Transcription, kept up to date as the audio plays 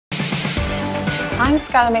I'm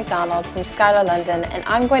Skyler McDonald from Skyler London, and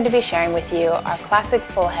I'm going to be sharing with you our classic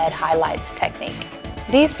full head highlights technique.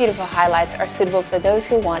 These beautiful highlights are suitable for those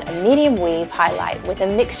who want a medium weave highlight with a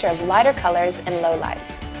mixture of lighter colors and low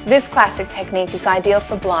lights. This classic technique is ideal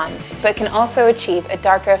for blondes, but can also achieve a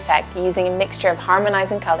darker effect using a mixture of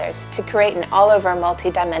harmonizing colors to create an all-over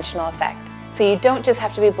multi-dimensional effect. So you don't just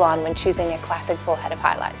have to be blonde when choosing a classic full head of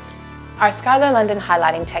highlights. Our Skyler London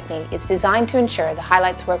highlighting technique is designed to ensure the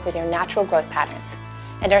highlights work with your natural growth patterns,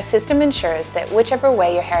 and our system ensures that whichever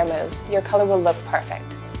way your hair moves, your color will look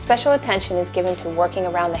perfect. Special attention is given to working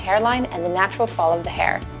around the hairline and the natural fall of the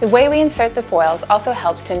hair. The way we insert the foils also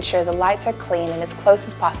helps to ensure the lights are clean and as close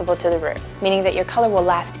as possible to the root, meaning that your color will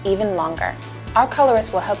last even longer. Our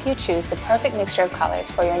colorist will help you choose the perfect mixture of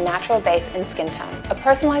colors for your natural base and skin tone. A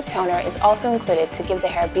personalized toner is also included to give the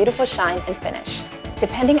hair a beautiful shine and finish.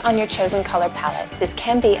 Depending on your chosen color palette, this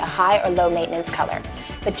can be a high or low maintenance color,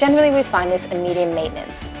 but generally we find this a medium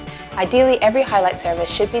maintenance. Ideally, every highlight service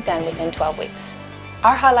should be done within 12 weeks.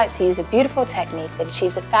 Our highlights use a beautiful technique that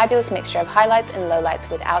achieves a fabulous mixture of highlights and lowlights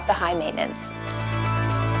without the high maintenance.